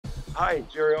Hi,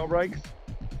 Jerry Albrikes,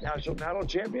 National Paddle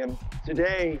Champion.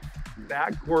 Today,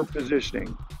 backcourt positioning,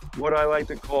 what I like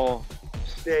to call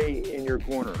stay in your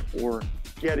corner or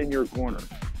get in your corner.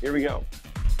 Here we go.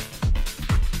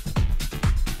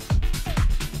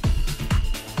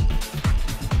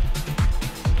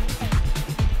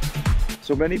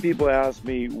 So many people ask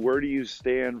me, where do you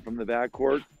stand from the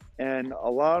backcourt? And a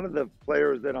lot of the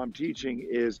players that I'm teaching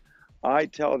is I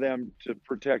tell them to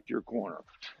protect your corner.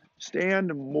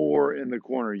 Stand more in the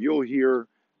corner. You'll hear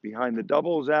behind the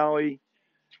doubles alley,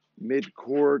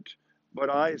 mid-court, but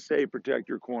I say protect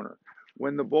your corner.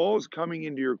 When the ball is coming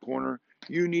into your corner,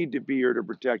 you need to be here to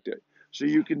protect it. So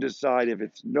you can decide if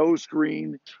it's no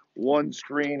screen, one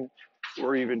screen,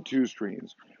 or even two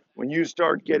screens. When you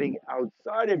start getting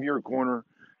outside of your corner,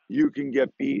 you can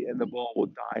get beat and the ball will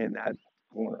die in that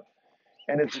corner.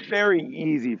 And it's very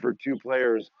easy for two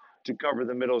players to cover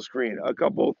the middle screen. A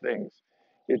couple of things.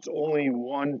 It's only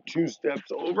 1-2 steps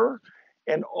over.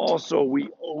 And also, we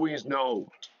always know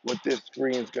what this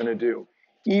screen is going to do.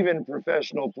 Even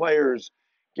professional players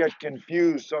get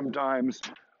confused sometimes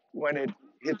when it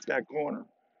hits that corner.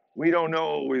 We don't know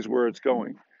always where it's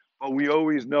going, but we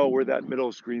always know where that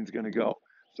middle screen is going to go.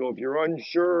 So if you're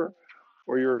unsure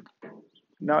or you're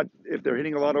not, if they're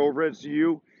hitting a lot of overheads to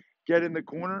you, get in the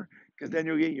corner because then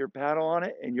you'll get your paddle on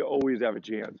it and you always have a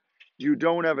chance. You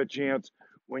don't have a chance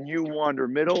when you wander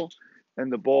middle and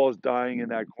the ball is dying in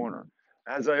that corner.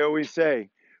 As I always say,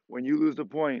 when you lose the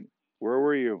point, where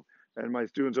were you? And my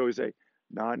students always say,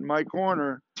 not in my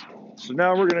corner. So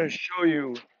now we're going to show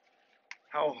you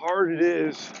how hard it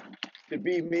is to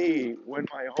be me when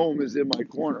my home is in my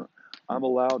corner. I'm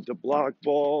allowed to block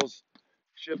balls,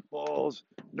 chip balls.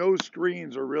 No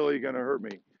screens are really going to hurt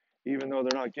me, even though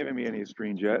they're not giving me any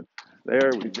screens yet.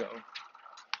 There we go.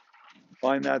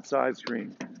 Find that side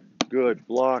screen. Good.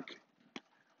 Block.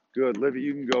 Good. Livy,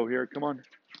 you can go here. Come on.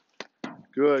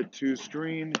 Good. Two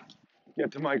screen.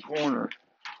 Get to my corner.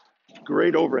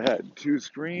 Great overhead. Two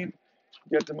screen.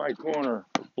 Get to my corner.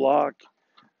 Block.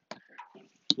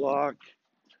 Block.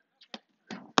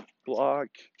 Block.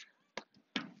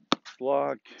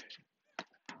 Block.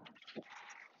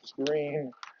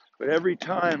 Screen. But every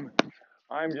time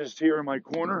I'm just here in my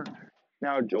corner.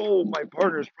 Now, Joel, my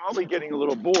partner, is probably getting a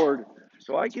little bored,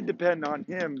 so I can depend on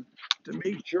him to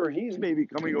make sure he's maybe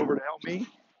coming over to help me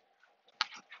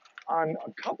on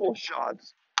a couple of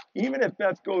shots. Even if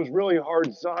Beth goes really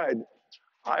hard side,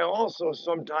 I also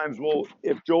sometimes will,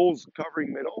 if Joel's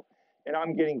covering middle and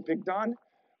I'm getting picked on,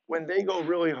 when they go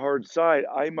really hard side,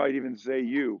 I might even say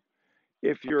you.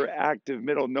 If you're active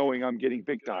middle, knowing I'm getting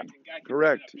picked on.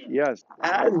 Correct, yes.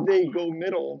 As they go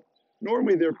middle,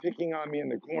 normally they're picking on me in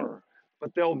the corner, but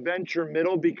they'll venture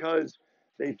middle because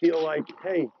they feel like,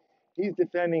 hey, he's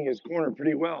defending his corner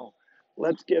pretty well.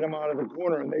 Let's get him out of the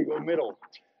corner, and they go middle.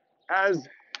 As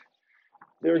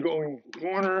they're going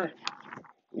corner,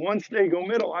 once they go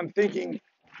middle, I'm thinking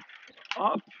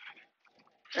up,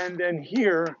 and then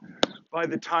here by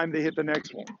the time they hit the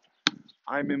next one.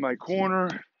 I'm in my corner,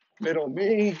 middle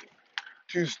me,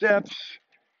 2 steps,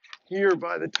 here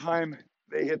by the time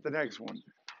they hit the next one.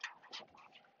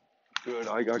 Good,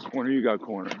 I got corner, you got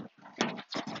corner.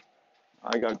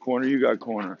 I got corner, you got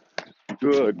corner.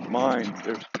 Good, mine,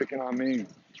 they're picking on me.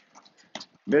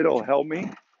 Middle, help me.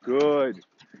 Good.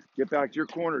 Get back to your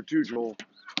corner too, Joel.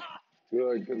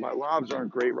 Good, because my lobs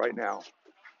aren't great right now.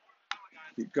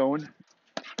 Keep going.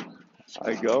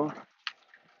 I go.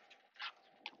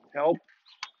 Help.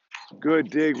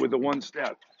 Good dig with the 1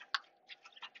 step.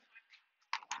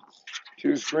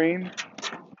 2 screen.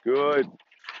 Good.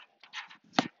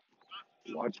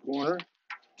 Watch corner.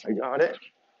 I got it.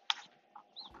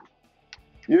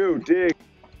 You dig.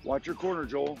 Watch your corner,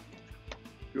 Joel.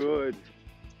 Good.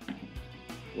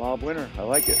 Lob winner. I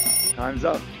like it. Time's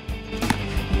up.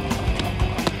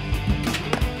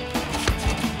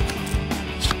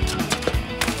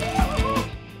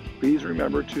 Please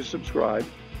remember to subscribe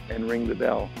and ring the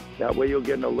bell. That way you'll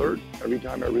get an alert every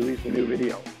time I release a new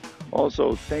video.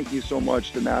 Also, thank you so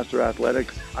much to Master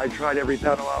Athletics. I tried every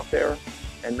paddle out there,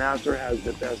 and Master has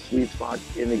the best sweet spot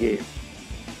in the game.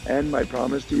 And my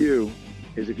promise to you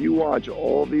is if you watch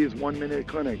all these 1-minute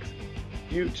clinics,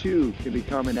 you too can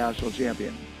become a national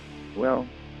champion. Well,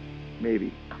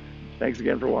 maybe. Thanks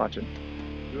again for watching.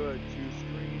 Good, 2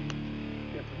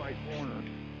 screen, get to my corner.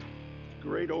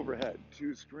 Great overhead,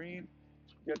 2 screen,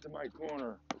 get to my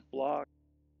corner, block.